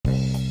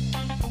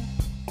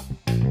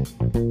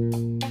All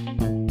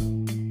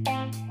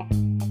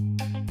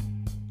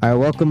right,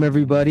 welcome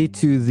everybody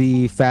to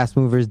the Fast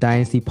Movers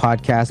Dynasty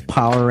Podcast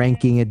Power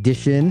Ranking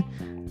Edition.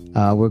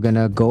 We're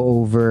gonna go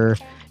over,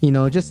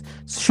 just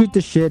shoot the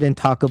shit and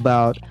talk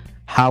about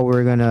how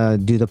we're gonna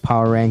do the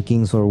power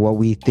rankings or what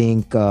we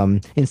think.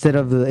 Instead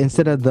of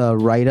the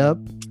write up,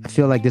 I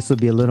feel like this would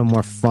be a little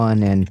more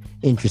fun and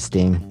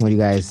interesting. How you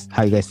guys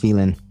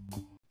feeling?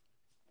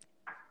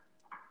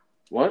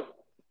 What?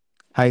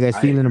 How you guys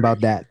feeling about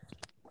that?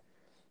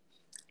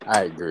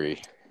 I agree.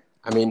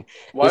 I mean,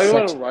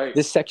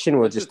 this section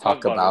will just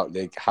talk about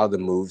like how the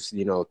moves,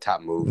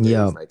 top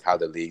movers, like how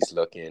the league's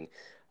looking.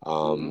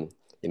 Go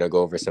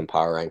over some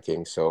power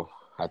rankings. So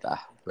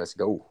let's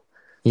go.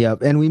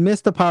 Yep, and we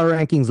missed the power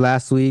rankings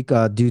last week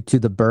due to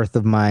the birth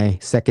of my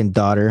second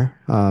daughter.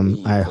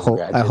 I hope.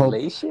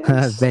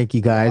 Thank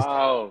you guys.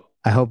 Wow.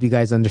 I hope you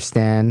guys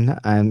understand.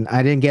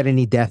 I didn't get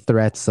any death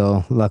threats,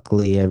 so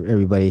luckily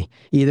everybody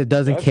either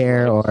doesn't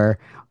care or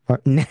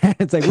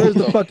it's like, where's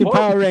the fucking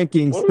power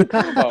rankings? What are we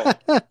talking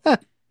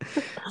about?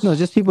 No,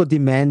 just people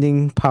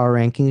demanding power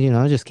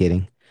rankings. Just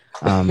kidding.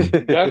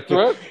 Death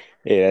threat?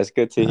 Yeah, that's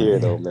good to hear,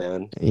 though,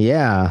 man.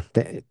 Yeah,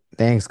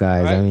 thanks,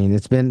 guys. Right? I mean,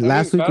 it's been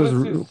last week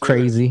was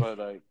crazy.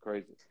 But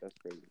crazy. That's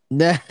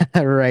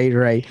crazy.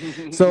 Right.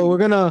 So we're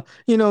gonna,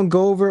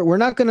 go over. We're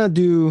not gonna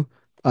do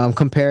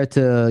compared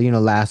to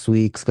last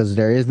week's because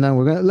there is none.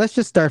 Let's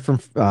just start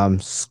from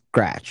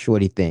scratch. What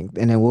do you think?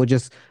 And then we'll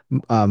just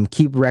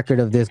keep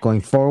record of this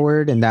going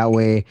forward, and that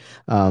way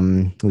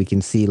we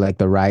can see like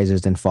the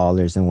risers and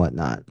fallers and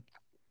whatnot.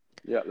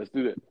 Yeah, let's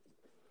do that.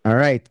 All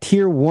right,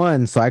 tier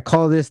 1. So I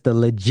call this the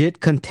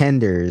legit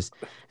contenders.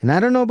 And I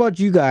don't know about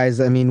you guys.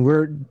 I mean,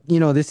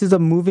 this is a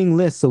moving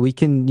list, so we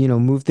can,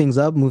 move things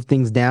up, move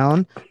things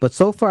down. But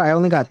so far, I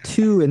only got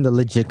 2 in the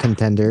legit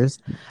contenders.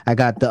 I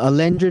got the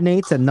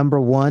Alendronates at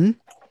number 1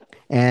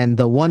 and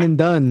the One and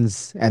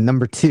Dones at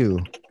number 2.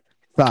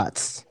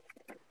 Thoughts?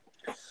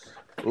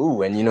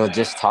 Ooh, and,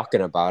 just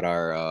talking about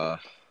our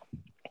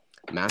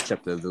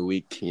matchup of the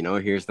week,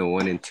 here's the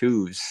 1 and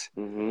 2s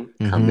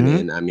coming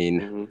in. I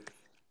mean,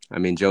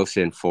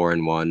 Josin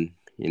 4-1,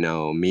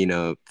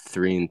 Mina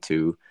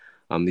 3-2.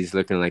 These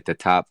looking like the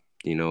top,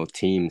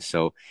 teams.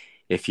 So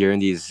if you're in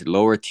these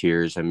lower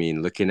tiers, I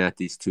mean, looking at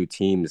these 2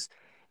 teams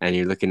and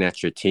you're looking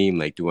at your team,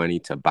 like, do I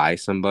need to buy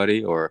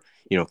somebody or,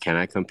 can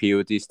I compete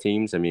with these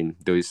teams? I mean,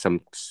 there's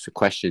some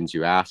questions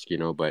you ask,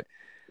 but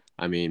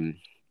I mean,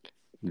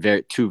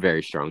 two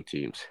very strong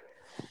teams.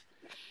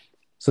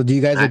 So do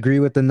you guys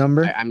agree with the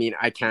number?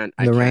 I can't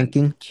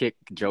ranking? Kick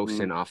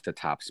Josin off the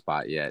top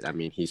spot yet. I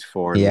mean, he's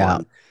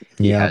 4-1.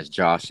 He has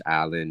Josh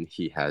Allen.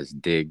 He has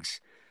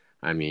Diggs.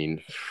 I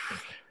mean,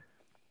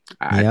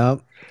 I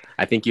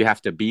think you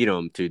have to beat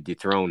him to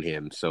dethrone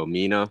him. So,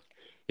 Mina,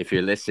 if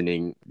you're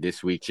listening,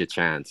 this week's your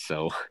chance.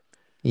 So,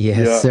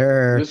 yes,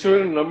 sir. This is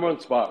in the number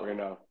 1 spot right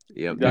now.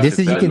 Yep. This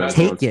is you can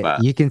take it.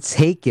 You can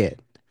take it.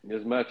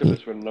 This matchup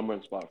is for the number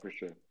 1 spot for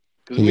sure.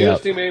 Because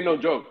Mina's team ain't no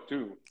joke,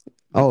 too.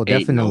 Oh,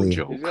 definitely.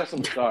 No He's got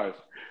some stars,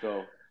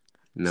 so.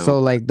 No. So,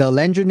 like, the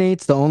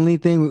Alendronates, the only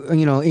thing,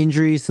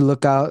 injuries to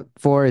look out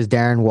for is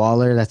Darren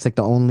Waller. That's, like,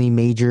 the only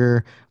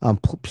major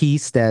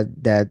piece that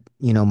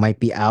might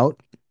be out.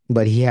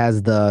 But he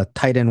has the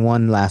tight end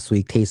 1 last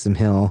week, Taysom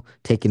Hill,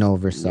 taking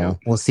over. So,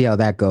 we'll see how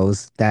that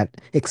goes, that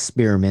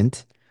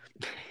experiment.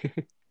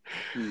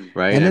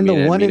 Right. And then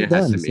the One and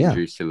Dones, has some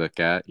injuries to look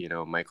at.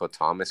 Michael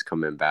Thomas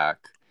coming back.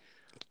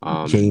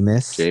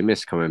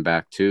 Jameis coming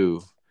back,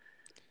 too.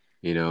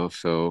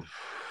 So,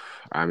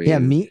 I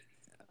mean...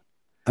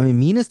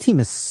 Mina's team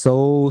is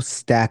so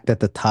stacked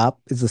at the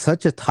top. It's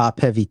such a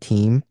top-heavy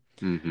team.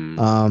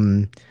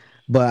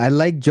 But I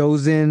like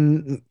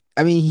Josin.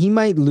 I mean, he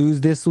might lose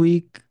this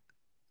week,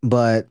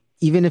 but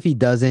even if he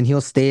doesn't,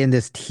 he'll stay in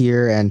this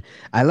tier. And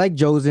I like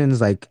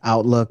Josin's like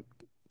outlook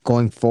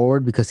going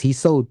forward because he's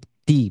so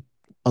deep,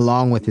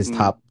 along with his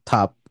top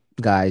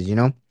guys.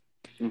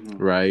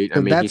 Right.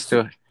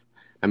 So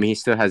he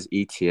still has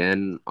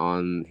ETN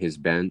on his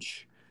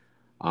bench.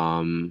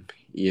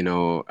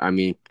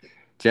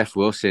 Jeff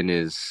Wilson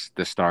is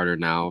the starter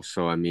now.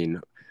 So,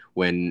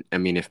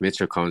 if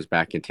Mitchell comes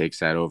back and takes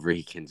that over,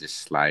 he can just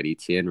slide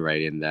ETN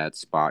right in that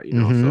spot,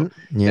 So,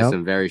 there's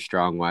some very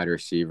strong wide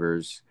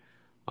receivers.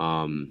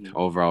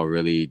 Overall,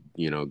 really,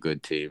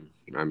 good team.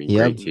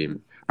 Great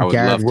team. I would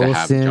love to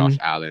have Josh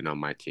Allen on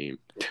my team.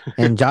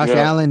 And Josh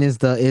Allen is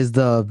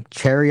the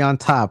cherry on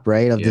top,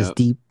 right, of this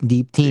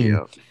deep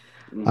team.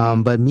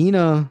 But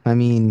Mina,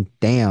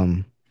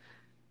 damn,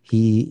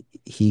 he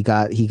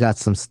got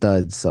some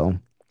studs. So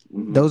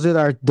those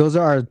are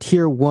our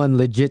tier 1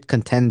 legit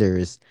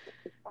contenders.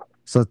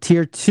 So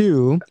tier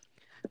 2,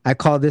 I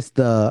call this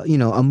a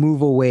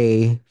move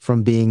away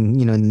from being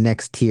the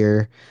next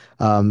tier.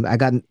 I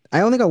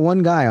only got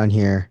 1 guy on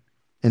here,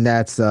 and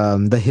that's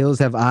the Hills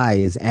Have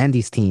Eyes,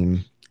 Andy's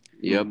team.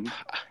 Yep.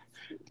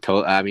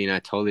 I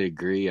totally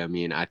agree.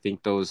 I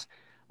think those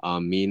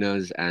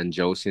Mina's and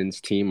Josin's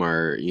team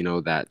are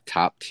that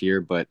top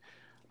tier, but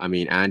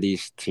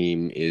Andy's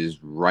team is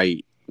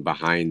right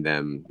behind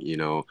them.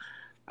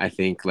 I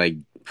think like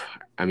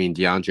I mean,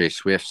 DeAndre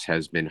Swift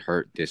has been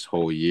hurt this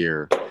whole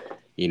year,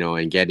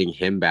 and getting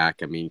him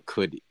back, I mean,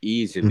 could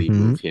easily Mm-hmm.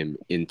 move him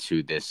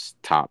into this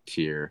top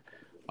tier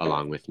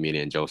along with Mina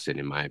and Joseph,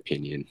 in my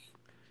opinion.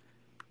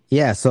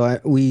 Yeah, so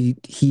we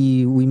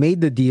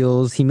made the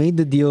deals. He made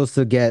the deals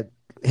to get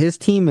his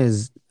team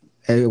is.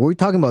 We're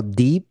talking about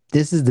deep.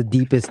 This is the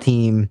deepest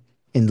team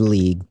in the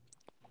league,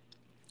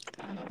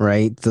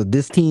 right? So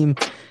this team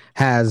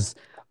has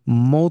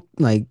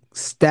like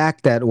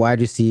stacked at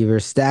wide receiver,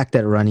 stacked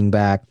at running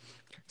back.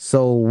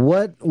 So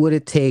what would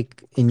it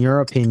take, in your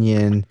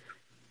opinion,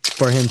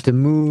 for him to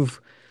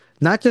move,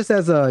 not just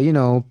as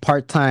a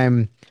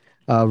part-time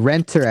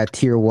renter at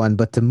tier one,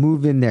 but to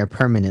move in there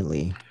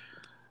permanently?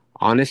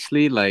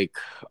 Honestly, like,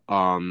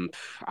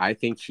 I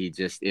think he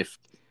just if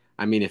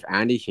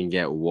Andy can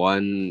get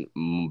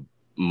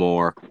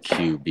more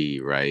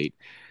QB, right?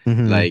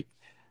 Mm-hmm. Like,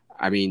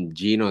 I mean,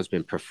 Gino's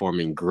been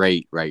performing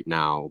great right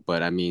now,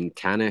 but I mean,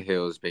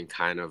 Tannehill's been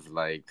kind of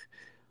like,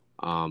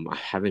 I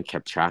haven't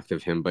kept track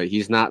of him, but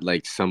he's not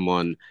like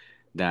someone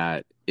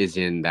that is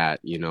in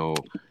that,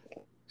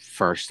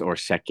 first or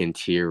second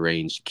tier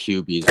range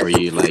QBs where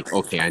you're like,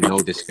 okay, I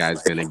know this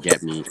guy's gonna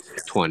get me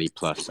 20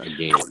 plus a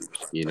game.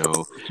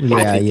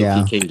 I Yeah, think if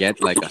he yeah. can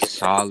get like a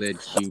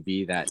solid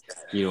QB that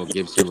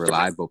gives him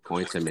reliable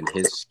points, I mean,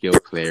 his skill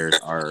players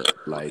are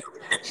like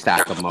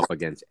stack him up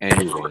against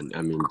anyone.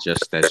 I mean,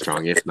 just as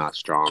strong, if not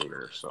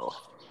stronger. So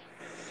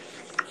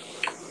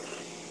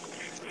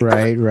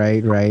Right,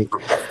 right, right.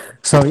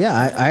 So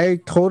yeah, I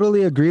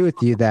totally agree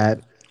with you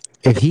that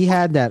if he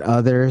had that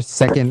other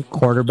second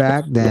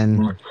quarterback,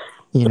 then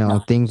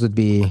things would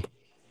be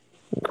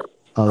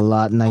a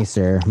lot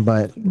nicer.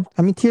 But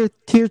I mean, tier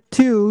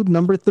two,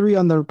 number three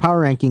on the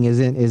power ranking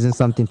isn't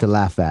something to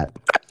laugh at.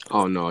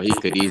 oh no, he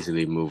could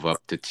easily move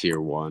up to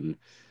tier one,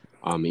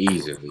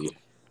 easily.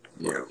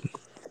 Yeah.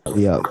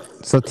 Yep.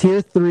 So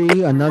tier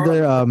three,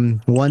 another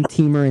one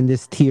teamer in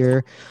this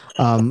tier.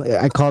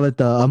 I call it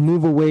a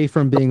move away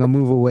from being a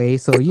move away.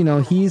 So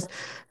he's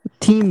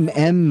Team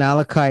M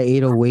Malachi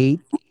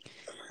 808.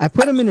 I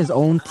put him in his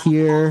own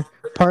tier,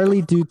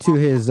 partly due to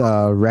his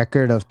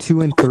record of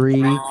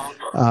 2-3.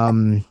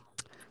 Um,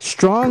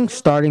 Strong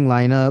starting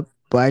lineup,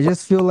 but I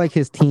just feel like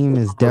his team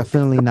is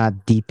definitely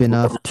not deep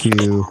enough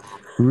to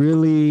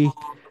really,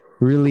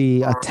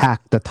 really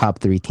attack the top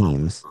three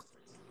teams.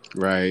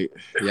 Right.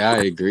 Yeah, I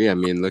agree. I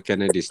mean,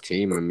 looking at his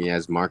team, I mean, he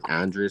has Mark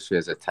Andrews, who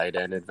has a tight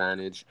end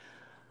advantage.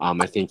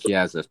 I think he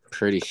has a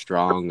pretty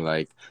strong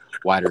like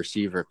wide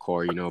receiver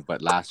core,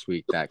 but last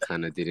week that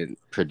kind of didn't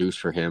produce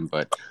for him.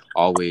 But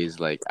always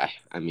like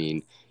I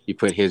mean, you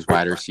put his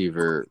wide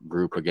receiver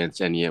group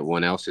against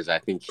anyone else's, I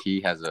think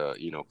he has a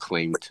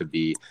claim to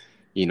be,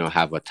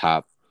 have a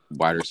top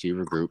wide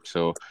receiver group.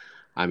 So,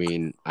 I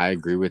mean, I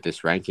agree with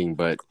this ranking,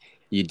 but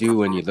you do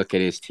when you look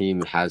at his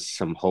team has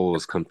some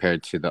holes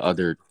compared to the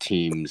other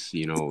teams,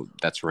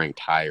 that's ranked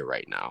higher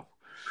right now.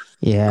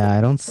 Yeah,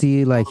 I don't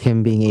see like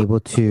him being able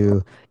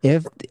to,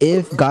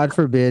 if God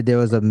forbid there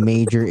was a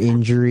major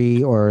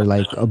injury or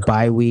like a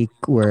bye week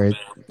where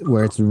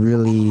it's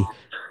really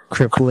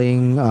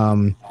crippling.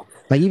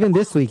 Like even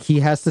this week he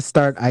has to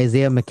start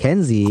Isaiah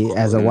McKenzie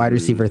as a wide Hmm.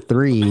 receiver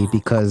three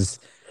because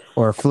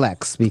or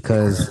flex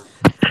because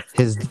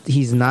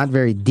he's not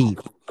very deep.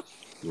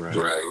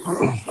 Right.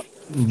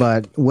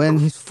 But when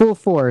he's full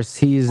force,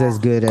 he's as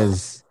good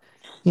as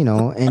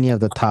any of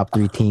the top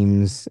three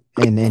teams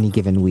in any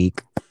given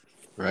week.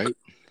 Right.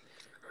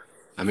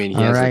 I mean, he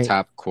All has a right.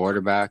 top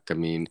quarterback. I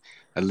mean,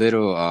 a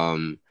little.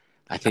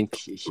 I think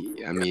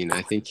I mean,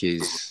 I think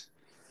his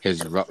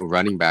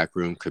running back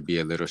room could be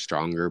a little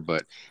stronger.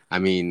 But I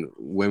mean,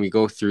 when we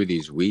go through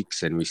these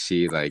weeks and we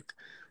see like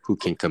who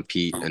can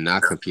compete and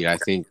not compete, I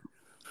think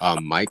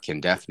Mike can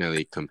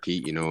definitely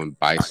compete. And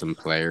buy some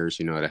players.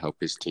 To help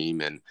his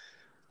team, and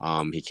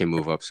he can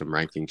move up some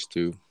rankings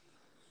too.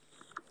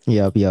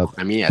 Yep, yep.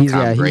 I mean, yeah,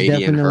 Tom He's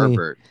Brady and definitely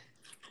Herbert.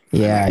 I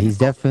yeah, mean, he's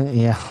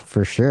definitely yeah,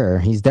 for sure.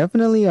 He's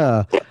definitely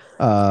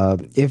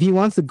if he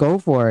wants to go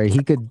for it,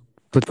 he could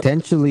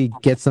potentially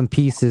get some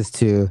pieces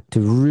to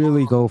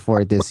really go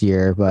for it this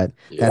year, but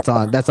yeah,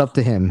 that's up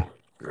to him.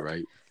 you're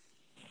right.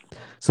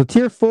 So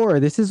tier 4,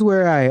 this is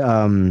where I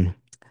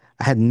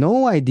had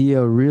no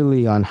idea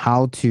really on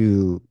how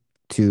to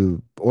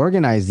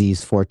organize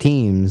these four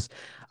teams.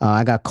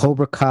 I got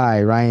Cobra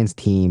Kai, Ryan's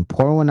team,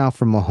 pour one out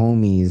for my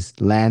homies,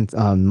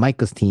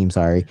 Micah's team,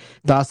 sorry,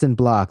 Dawson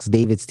Blocks,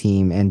 David's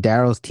team, and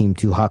Daryl's team,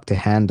 Too Hawk to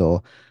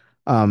handle.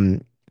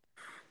 Um,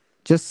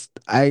 just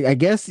I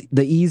guess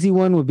the easy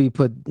one would be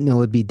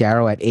would be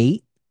Daryl at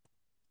 8.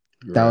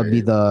 That would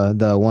be Right.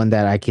 the one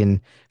that I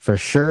can for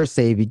sure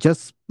say,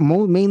 just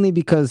mainly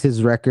because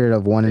his record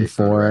of one and Based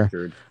on four.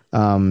 record.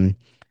 Um,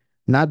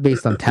 Not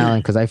based on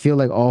talent, because I feel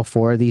like all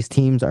four of these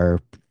teams are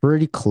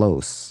pretty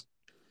close.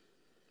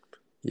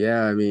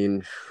 Yeah, I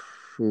mean,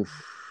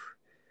 oof.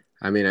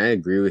 I mean, I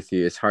agree with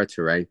you. It's hard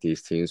to rank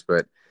these teams,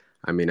 but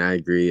I mean, I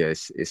agree.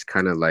 It's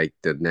kind of like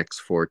the next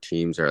four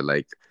teams are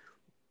like,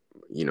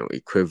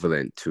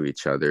 equivalent to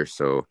each other.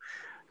 So,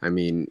 I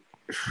mean,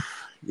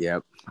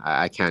 yep,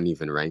 I can't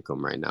even rank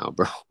them right now,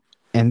 bro.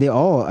 And they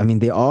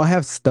all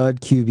have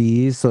stud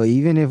QBs. So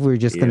even if we're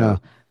just Yeah.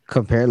 gonna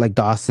compare, like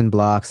Dawson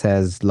Blocks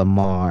has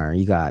Lamar,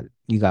 you got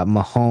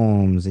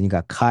Mahomes, and you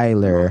got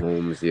Kyler.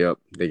 Mahomes, yep.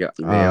 They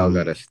all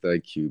got Um, a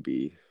stud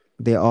QB.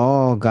 they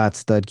all got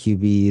stud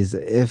QBs.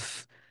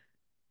 If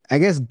I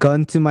guess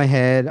gun to my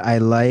head, I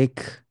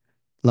like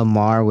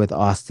Lamar with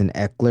Austin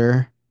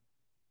Eckler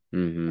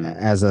Mm-hmm.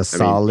 as a I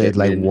mean solid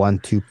like Pittman.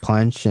 1-2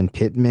 punch, and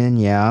Pittman,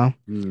 yeah.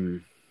 Hmm.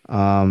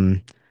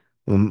 Um,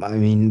 I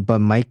mean, but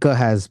Micah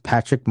has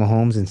Patrick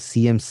Mahomes and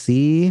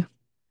CMC.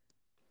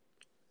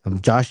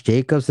 Josh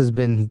Jacobs has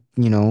been,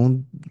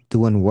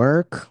 doing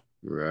work.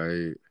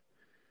 Right.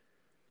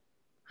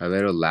 A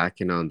little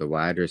lacking on the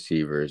wide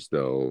receivers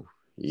though.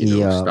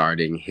 Yeah,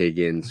 Starting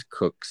Higgins,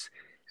 Cooks,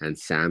 and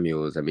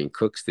Samuels. I mean,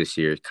 Cooks this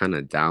year is kind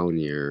of down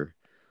year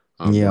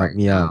yeah, right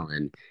yeah. now,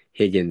 and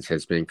Higgins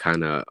has been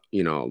kind of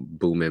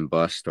boom and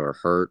bust or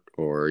hurt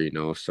or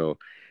so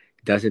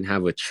doesn't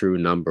have a true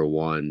number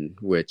one,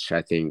 which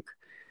I think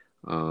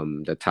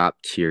the top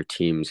tier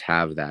teams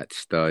have that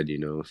stud.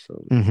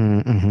 So. Mm-hmm,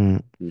 mm-hmm.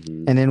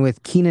 Hmm. And then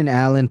with Keenan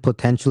Allen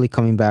potentially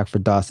coming back for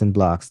Dawson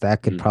Blocks,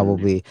 that could Hmm.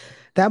 probably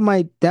that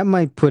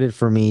might put it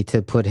for me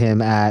to put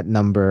him at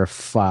number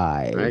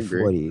I 5.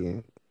 agree. What do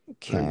you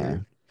I agree.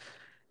 Okay.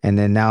 And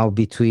then now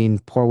between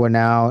Pour One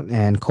Out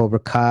and Cobra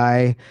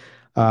Kai,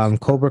 What's that?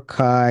 Cobra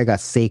Kai got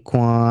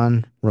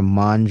Saquon,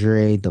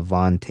 Ramondre,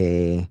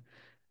 Devontae.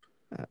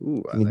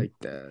 Ooh, I I mean, like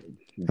that.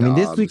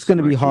 this week's Dobbs,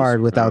 gonna be Marquise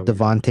hard without Brown,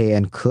 Devontae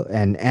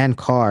and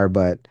Carr,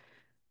 but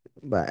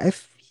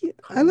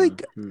I Carr.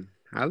 like.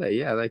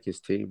 I like his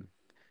team.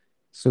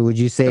 So would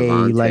you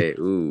say you like? Devontae,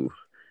 ooh,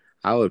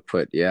 I would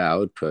put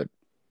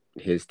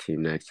his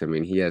team next. I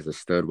mean, he has a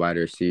stud wide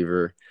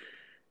receiver,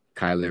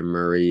 Kyler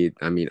Murray.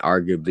 I mean,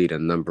 arguably the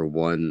number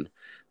one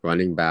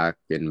running back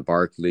in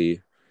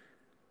Barkley,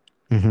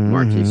 Mm-hmm,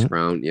 Marquise mm-hmm.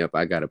 Brown. Yep,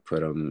 Got to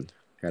put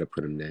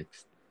him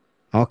next.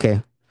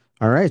 Okay.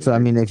 All right. So I Right.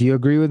 mean, if you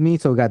agree with me,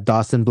 so we got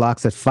Dawson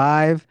Blocks at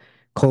 5,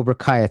 Cobra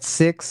Kai at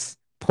 6,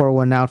 Pour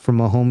One Out for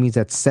Mahomes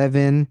at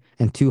 7,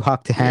 and Too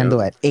Hawk to Yep.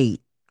 Handle at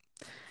 8.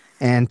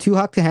 And Too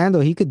Hawk to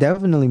Handle, he could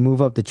definitely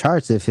move up the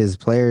charts if his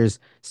players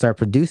start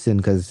producing,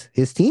 because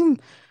his team,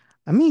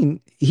 I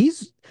mean,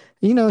 he's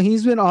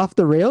been off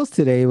the rails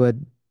today, but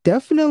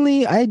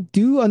definitely I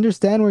do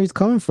understand where he's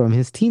coming from.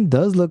 His team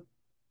does look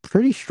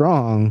pretty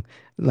strong,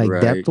 like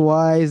depth Right.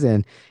 wise,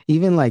 and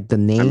even like the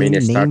I mean,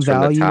 it name starts from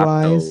the value top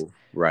wise. though,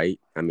 right?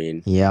 I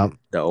mean, Yeah.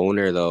 the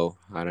owner though,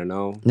 I don't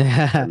know.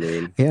 I Yeah,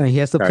 mean, he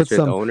has to put starts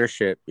with some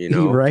ownership,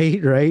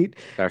 right, right.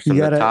 starts You from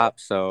the gotta top.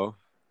 So,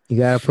 you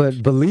gotta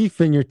put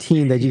belief in your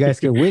team that you guys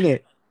can win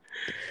it.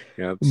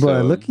 yep.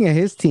 But So, looking at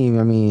his team,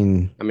 I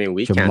mean, I mean,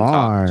 we can't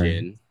talk, Jamar,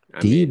 Jin.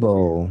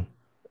 Debo.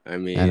 I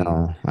I mean,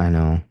 know, I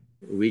know.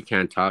 we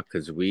can't talk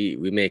because we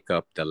make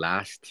up the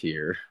last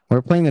tier.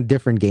 We're playing a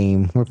different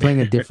game. We're playing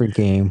a different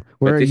game.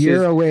 But We're a this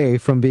year is away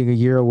from being a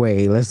year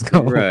away. Let's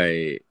go.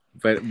 right.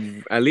 But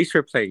at least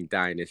we're playing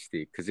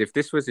Dynasty. Because if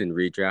this was in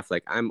redraft,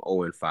 like I'm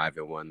 0-5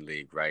 in one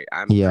league, right?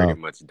 I'm pretty Yeah,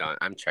 much done.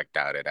 I'm checked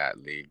out of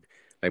that league.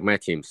 Like my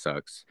team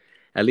sucks.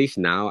 At least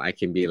now I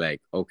can be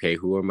like, okay,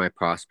 who are my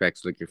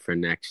prospects looking for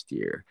next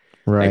year?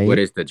 Like what right.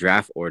 is the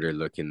draft order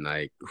looking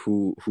like?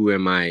 Who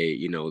am I,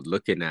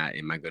 looking at?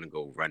 Am I gonna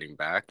go running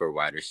back or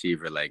wide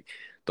receiver? Like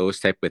those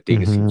type of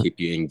things can Mm-hmm. keep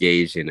you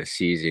engaged in a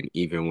season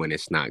even when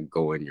it's not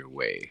going your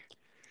way.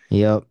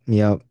 Yep,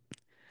 yep.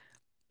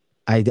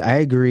 I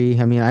agree.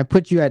 I mean, I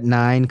put you at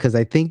 9 because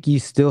I think you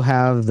still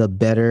have the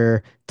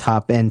better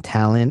top end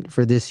talent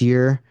for this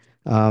year,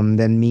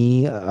 than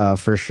me,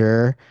 for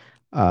sure.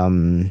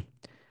 Um,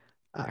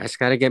 uh, I just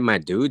gotta get my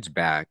dudes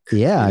back,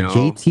 you yeah,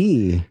 know.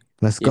 JT.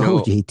 Let's You go, know,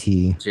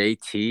 JT.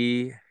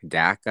 JT,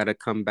 Dak gotta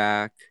come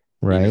back.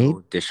 Right?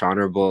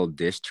 Dishonorable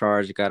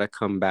discharge gotta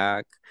come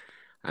back.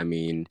 I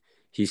mean,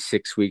 he's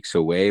 6 weeks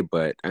away,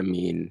 but I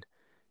mean,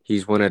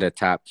 he's one of the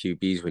top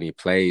QBs when he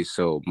plays.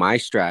 So my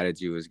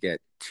strategy was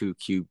get two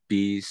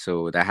QBs.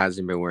 So that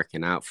hasn't been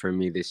working out for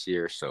me this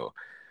year. So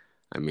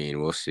I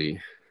mean, we'll see.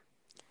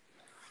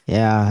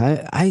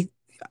 Yeah,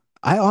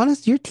 I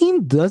honest, your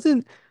team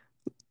doesn't,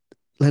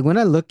 like, when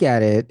I look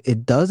at it,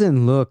 it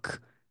doesn't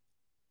look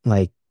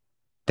like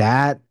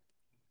that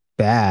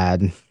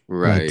bad.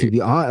 Like, to Right,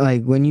 be honest,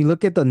 like when you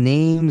look at the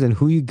names and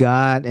who you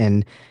got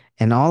and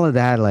all of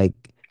that, like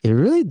it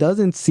really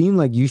doesn't seem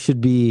like you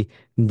should be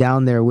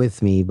down there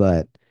with me.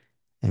 But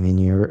I mean,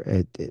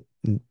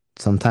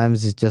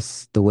 sometimes it's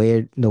just the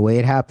way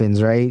it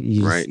happens, right?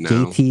 You right just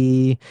now.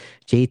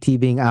 JT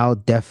being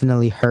out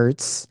definitely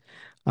hurts,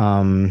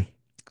 um,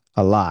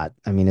 a lot.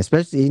 I mean,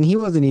 especially, and he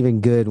wasn't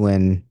even good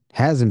when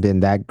hasn't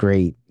been that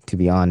great, to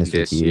be honest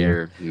with This you.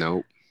 year,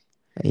 nope.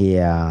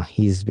 Yeah,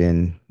 he's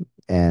been,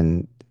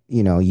 and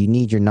you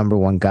need your number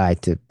one guy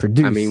to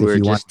I mean, produce if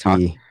you want to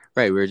be.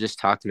 right, we were just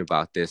talking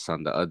about this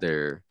on the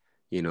other,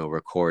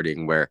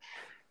 recording where,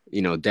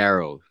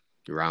 Daryl,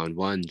 round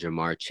one,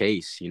 Jamar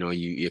Chase,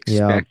 you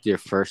Yeah. expect your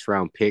first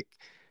round pick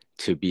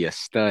to be a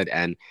stud.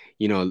 And,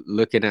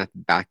 looking at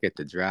back at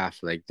the draft,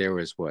 like there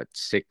was what,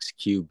 6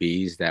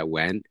 QBs that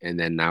went, and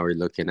then now we're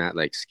looking at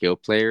like skill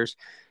players.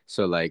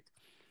 So like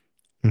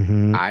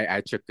Mm-hmm.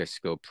 I took a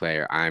skill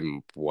player.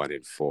 I'm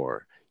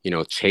 1-4.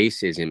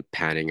 Chase isn't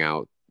panning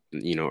out,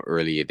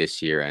 earlier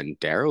this year, and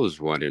Daryl's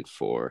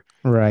 1-4.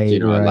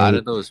 Right, A lot right.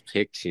 of those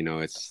picks,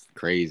 it's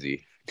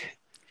crazy.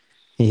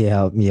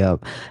 Yep,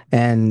 yep.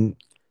 And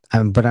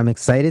but I'm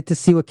excited to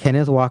see what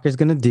Kenneth Walker's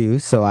gonna do.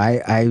 So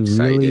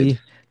Excited.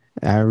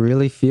 I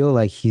really feel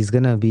like he's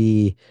gonna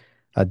be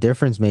a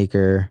difference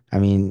maker. I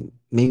mean,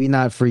 maybe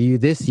not for you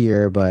this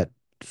year, but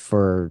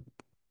for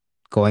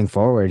going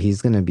forward,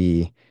 he's gonna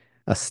be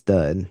a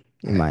stud,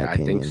 in my I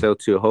think opinion. so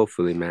too.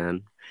 Hopefully,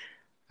 man.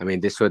 I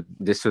mean, this what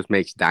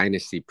makes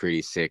Dynasty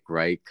pretty sick,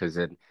 right? Because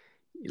then,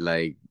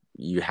 like,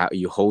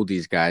 you hold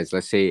these guys.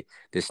 Let's say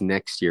this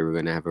next year we're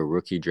gonna have a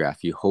rookie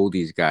draft. You hold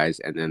these guys,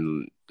 and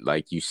then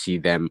like you see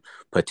them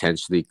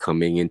potentially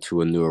coming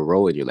into a newer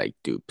role, and you're like,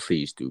 dude,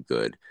 please do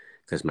good,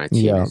 because my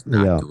team Yeah, is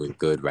not yeah, doing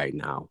good right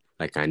now.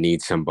 Like, I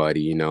need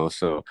somebody,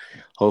 So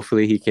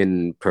hopefully he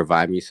can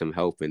provide me some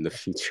help in the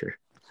future.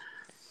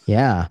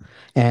 yeah.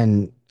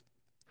 And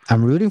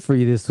I'm rooting for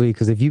you this week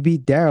because if you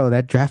beat Daryl,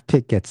 that draft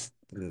pick gets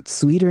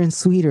sweeter and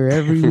sweeter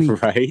every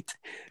week. Right?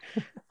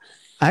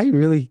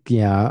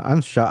 Yeah,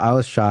 I'm shocked. I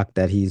was shocked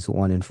that he's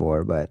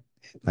 1-4, but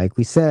like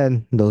we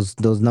said, those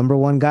number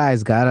one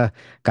guys gotta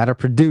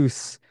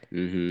produce.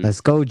 Mm-hmm.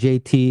 Let's go,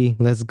 JT.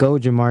 Let's go,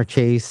 Jamar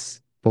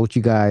Chase. Both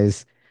you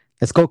guys.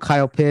 Let's go,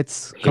 Kyle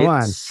Pitts. Come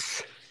on,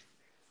 Hits,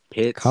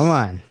 come hits.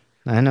 on.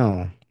 I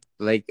know.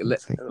 Like,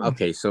 It's like,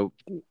 okay, so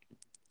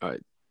uh,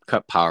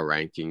 cut power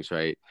rankings,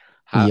 right?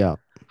 How yeah.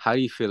 how do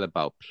you feel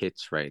about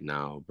Pitts right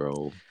now,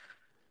 bro?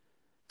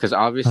 Because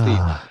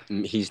obviously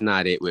he's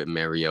not it with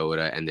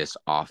Mariota and this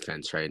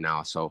offense right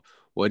now. So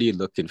what are you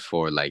looking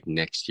for like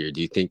next year?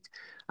 Do you think?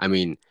 I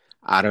mean,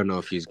 I don't know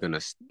if he's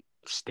gonna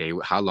stay.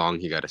 How long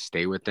he got to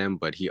stay with them?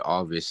 But he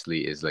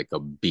obviously is like a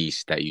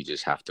beast that you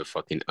just have to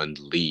fucking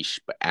unleash.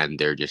 And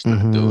they're just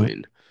not hmm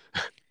doing.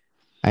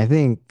 I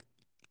think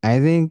I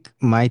think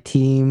my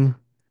team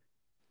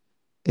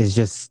is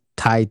just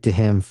tied to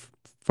him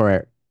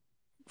for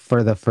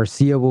for the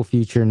foreseeable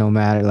future, no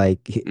matter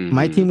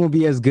my Hmm. team will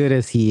be as good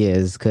as he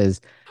is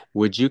because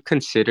Would you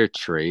consider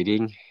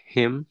trading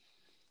him?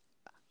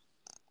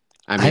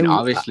 I I mean, w-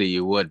 obviously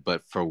you would,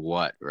 but for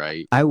what,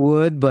 right? I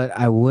would, but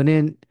I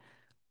wouldn't.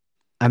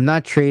 I'm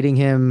not trading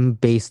him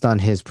based on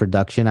his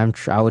production.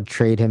 I would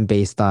trade him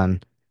based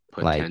on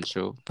like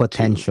Potential too.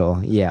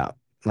 potential. Yeah.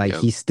 Like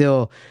Yep. he's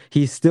still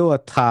a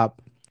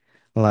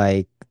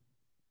like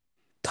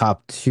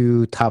top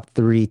two, top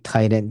three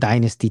tight end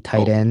dynasty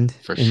tight Oh, end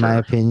for in my sure.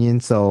 opinion.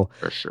 So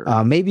For sure.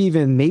 maybe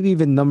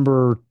even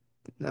number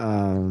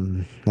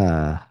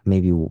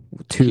maybe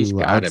He's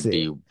two, I would gotta say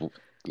be,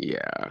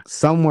 yeah,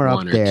 somewhere up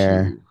one or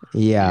there. two.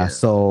 Yeah, Yeah.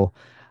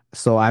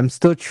 so I'm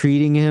still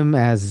treating him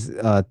as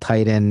a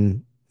tight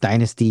end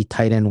dynasty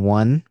tight end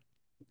one.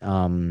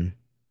 Um,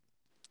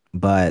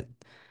 but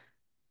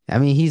I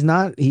mean he's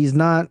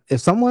not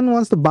if someone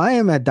wants to buy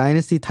him at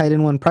dynasty tight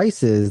end one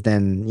prices,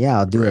 then yeah,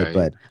 I'll do it. Right.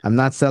 But I'm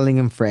not selling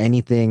him for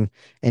anything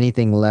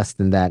less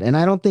than that. And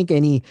I don't think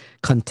any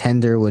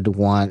contender would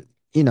want,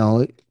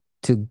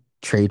 to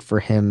trade for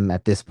him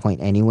at this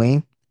point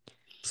anyway.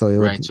 So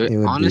Right. So it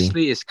would be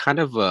honestly, it's kind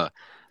of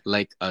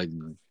like a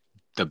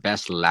the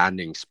best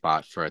landing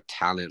spot for a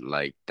talent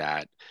like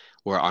that.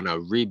 We're on a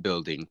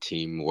rebuilding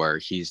team where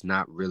he's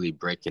not really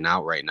breaking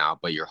out right now,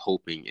 but you're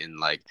hoping in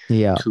like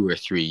yeah. 2 or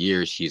 3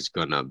 years he's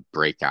gonna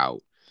break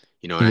out.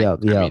 And I, Yep,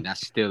 I mean yep.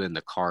 that's still in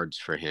the cards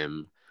for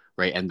him,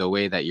 right? And the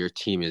way that your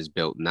team is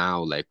built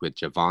now, like with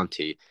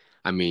Javante,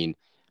 I mean,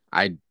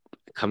 I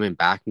coming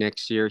back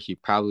next year, he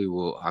probably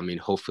will, I mean,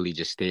 hopefully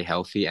just stay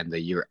healthy, and the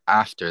year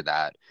after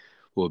that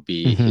will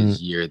be hmm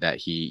his year that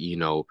he,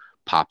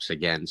 pops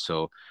again.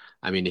 So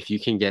I mean, if you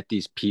can get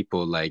these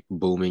people like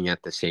booming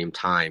at the same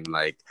time,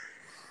 like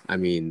I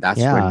mean,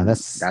 Yeah,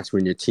 that's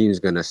when your team's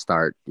gonna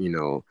start,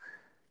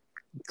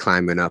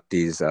 climbing up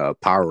these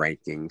power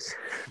rankings.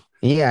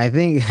 yeah, I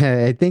think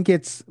I think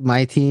it's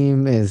my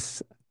team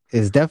is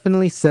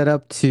definitely set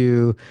up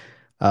to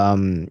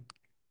um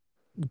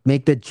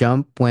make the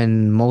jump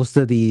when most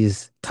of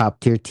these top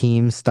tier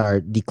teams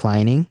start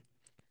declining.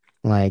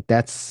 Like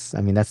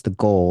I mean that's the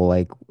goal.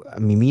 Like I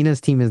mean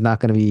Mina's team is not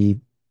going to be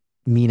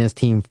Mina's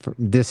team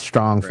this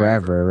strong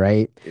Forever. forever,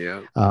 right?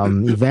 Yeah.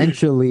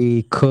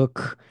 Eventually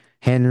Cook,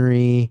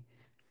 Henry,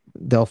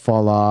 they'll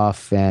fall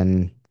off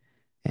and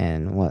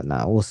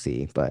whatnot. We'll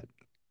see, but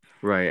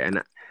Right.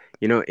 And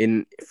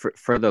in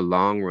for the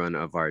long run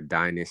of our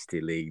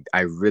dynasty league,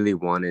 I really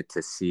wanted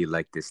to see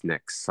like this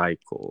next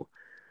cycle,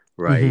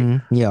 right?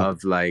 yeah.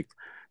 Of like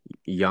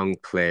young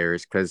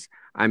players. Cause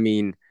I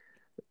mean,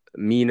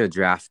 Mina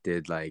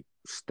drafted like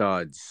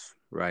studs,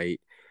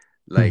 right?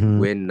 Like hmm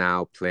win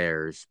now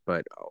players,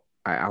 but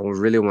I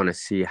really want to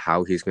see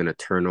how he's going to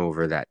turn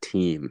over that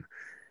team,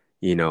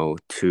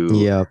 to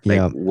Yep,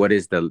 like yep. what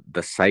is the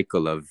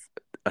cycle of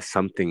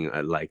something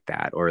like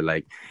that, or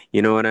like,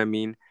 you know what I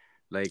mean?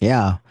 Like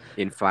Yeah.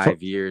 in For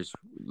 5 years,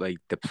 like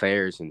the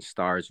players and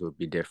stars will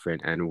be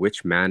different, and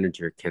which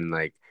manager can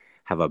like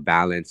have a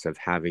balance of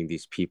having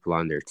these people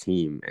on their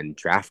team and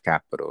draft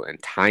capital and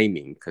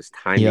timing, because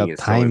timing Yep, is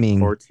so timing.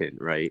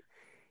 important, right?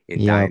 In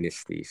Yep.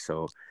 Dynasty.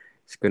 So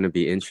it's going to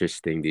be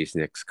interesting these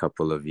next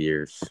couple of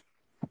years.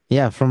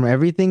 Yeah, from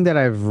everything that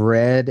I've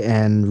read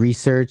and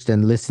researched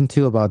and listened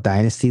to about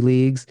dynasty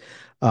leagues,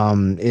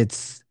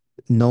 it's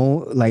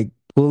no like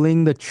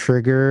pulling the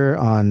trigger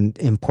on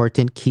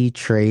important key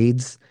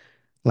trades,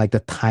 like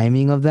the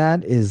timing of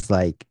that is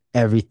like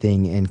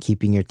everything in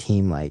keeping your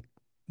team like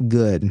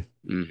good.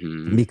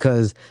 Mm-hmm.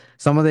 Because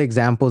some of the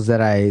examples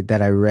that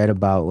I read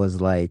about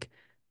was like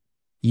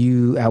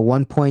you at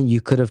one point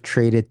you could have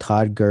traded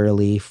Todd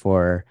Gurley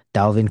for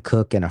Dalvin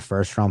Cook and a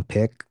first round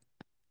pick,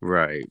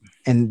 Right.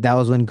 and that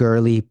was when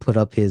Gurley put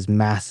up his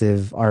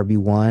massive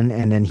RB1,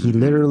 and then he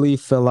Mm-hmm. literally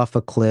fell off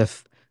a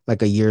cliff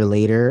like a year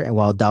later, and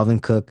while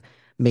Dalvin Cook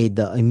made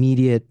the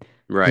immediate,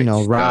 Right.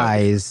 Stud.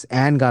 rise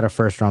and got a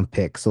first round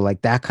pick. So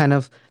like that kind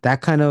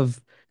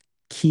of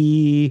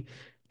key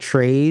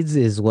trades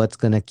is what's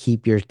going to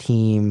keep your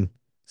team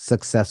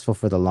successful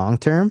for the long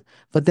term.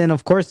 But then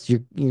of course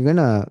you're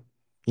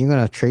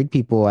gonna trade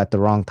people at the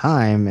wrong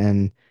time,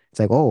 and it's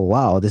like, oh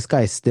wow, this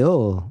guy's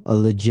still a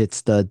legit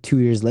stud 2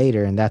 years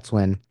later, and that's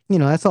when,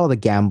 that's all the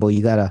gamble.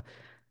 You gotta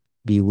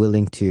be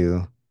willing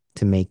to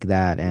make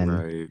that. And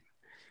Right.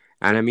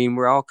 And I mean,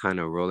 we're all kind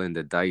of rolling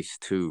the dice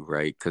too,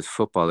 right? Because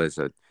football is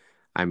a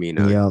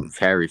yep,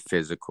 very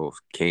physical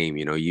game.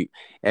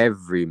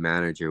 Every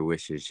manager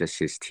wishes just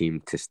his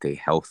team to stay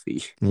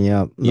healthy.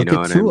 yep. You Look know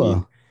at what I mean?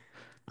 Tua.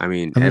 I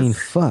mean, I mean, a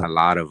fuck.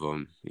 lot of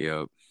them,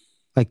 yep,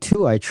 Like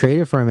Tua, I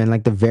traded for him, and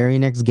like the very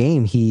next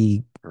game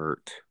he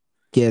hurt.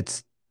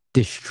 gets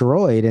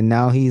destroyed, and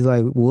now he's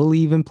like, will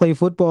he even play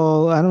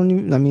football? I don't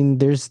even, I mean,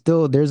 there's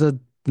a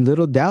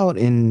little doubt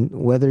in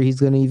whether he's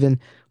gonna even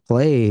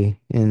play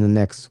in the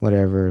next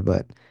whatever,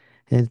 but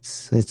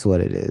it's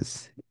what it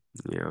is.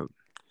 Yep.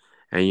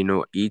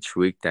 And each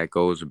week that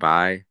goes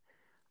by,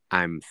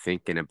 I'm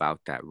thinking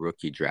about that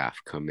rookie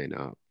draft coming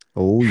up.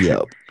 Oh,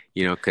 yep.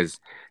 Because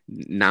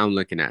now I'm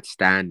looking at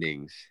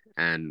standings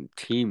and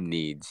team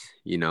needs,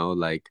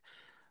 like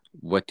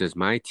what does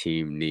my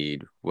team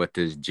need? What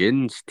does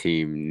Jin's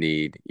team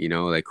need?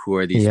 Like who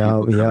are these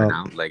people Yep, coming yep.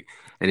 out? Like,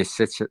 and it's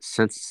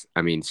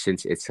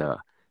since it's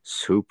a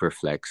super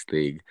flex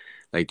league,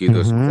 like do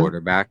those Mm-hmm.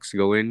 quarterbacks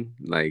go in?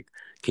 Like,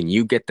 can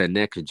you get the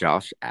next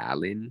Josh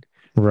Allen?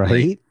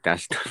 Like Right.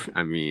 that's,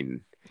 I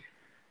mean,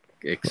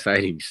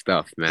 exciting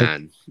stuff, Like,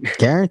 man.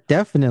 Garrett,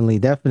 definitely,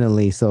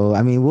 definitely. So,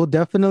 I mean, we'll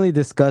definitely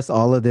discuss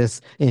all of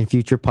this in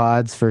future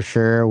pods for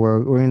sure.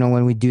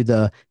 When we do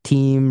the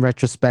team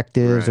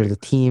retrospectives or Right. the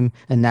team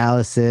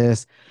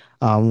analysis,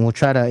 we'll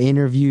try to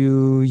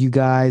interview you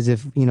guys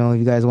if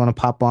you guys want to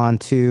pop on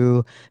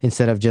too,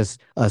 instead of just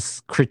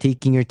us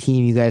critiquing your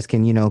team. You guys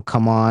can,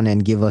 come on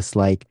and give us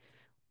like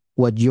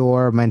what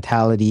your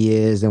mentality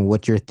is and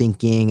what you're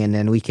thinking, and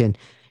then we can,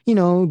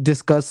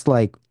 discuss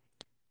like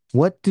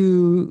what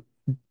do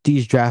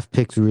these draft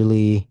picks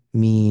really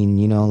mean?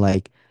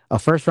 Like a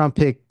first round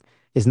pick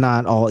is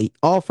not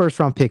all first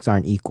round picks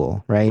aren't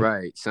equal, right?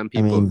 Right. Some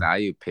I people mean,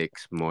 value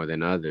picks more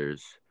than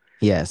others.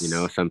 yes,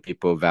 Some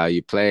people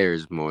value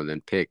players more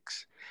than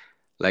picks.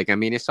 Like, I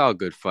mean, it's all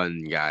good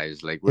fun,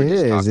 guys. Like, we're it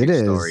just is. It talking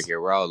story is.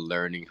 here. We're all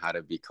learning how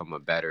to become a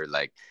better,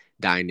 like,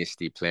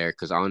 dynasty player.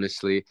 Because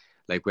honestly,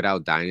 like,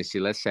 without dynasty,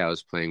 let's say I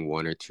was playing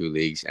one or two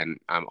leagues and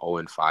I'm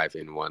 0-5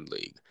 in one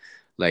league.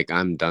 Like,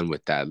 I'm done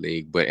with that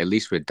league. But at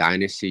least with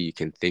dynasty, you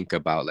can think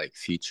about, like,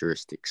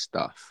 futuristic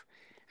stuff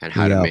and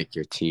how to Yep. make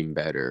your team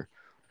better.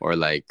 Or,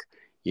 like,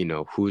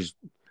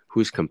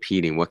 who's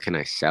competing? What can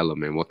I sell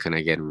them and what can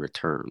I get in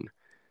return?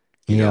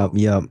 You Yep. know,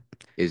 Yep.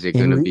 is it In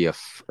going to re be a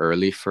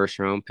early first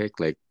round pick?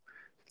 Like,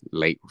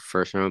 late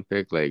first round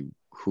pick, like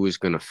who's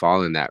gonna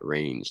fall in that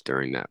range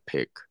during that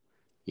pick?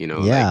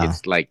 Like yeah.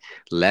 it's like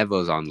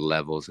levels on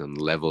levels and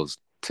levels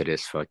to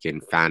this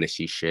fucking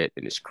fantasy shit,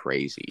 and it's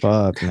crazy.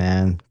 Fuck,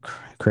 man.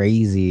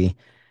 Crazy.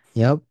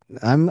 Yep.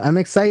 I'm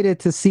excited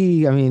to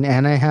see. I mean,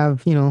 and I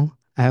have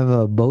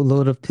a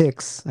boatload of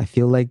picks. I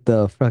feel like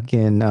the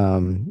fucking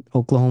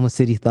Oklahoma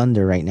City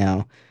Thunder right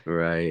now.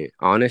 Right.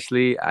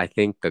 Honestly, I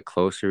think the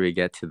closer we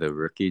get to the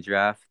rookie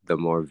draft, the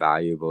more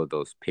valuable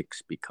those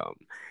picks become.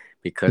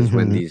 Because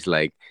when Hmm. these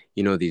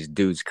these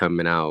dudes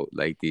coming out,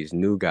 like these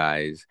new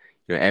guys,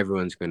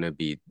 everyone's gonna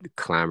be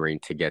clamoring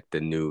to get the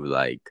new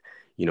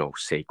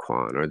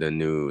Saquon or the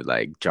new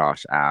like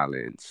Josh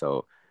Allen.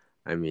 So,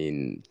 I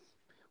mean,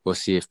 we'll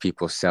see if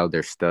people sell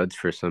their studs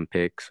for some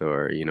picks,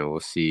 or we'll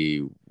see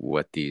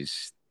what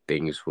these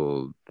things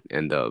will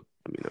end up,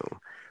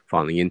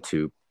 falling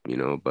into,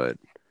 but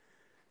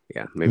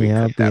yeah, maybe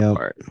cut Yep, that yep.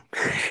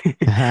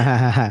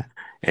 part.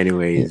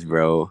 Anyways,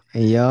 bro.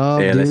 Yup,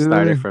 Hey, let's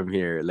start it dude. from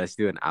here. Let's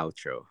do an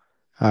outro.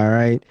 All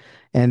right.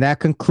 And that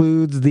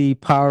concludes the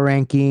Power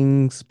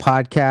Rankings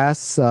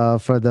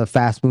podcast for the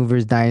Fast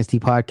Movers Dynasty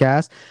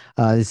podcast.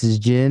 This is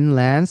Jin,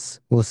 Lance.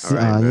 We'll All see,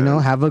 right, man.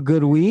 have a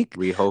good week.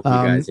 We hope you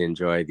Um, guys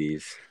enjoy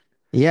these.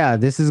 yeah,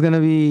 this is going to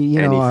be,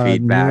 Any a new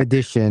feedback?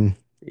 edition.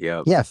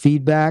 Yep. Yeah,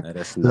 feedback. Let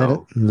us Let it,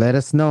 know. let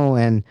us know.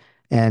 And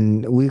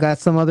and we got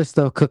some other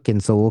stuff cooking.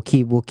 So we'll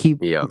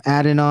keep Yep.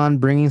 adding on,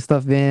 bringing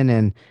stuff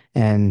in,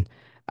 and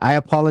I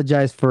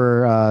apologize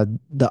for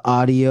the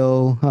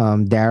audio.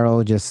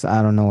 Daryl just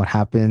I don't know what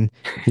happened.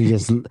 He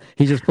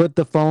just put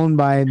the phone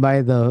by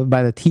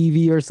the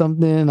TV or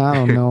something. I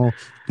don't know,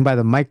 by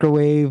the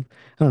microwave.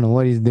 I don't know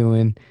what he's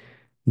doing.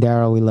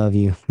 Daryl, we love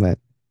you, but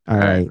all All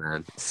right, right.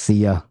 man. See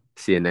ya.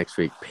 See you next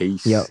week.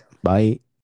 Peace. Yep. Bye.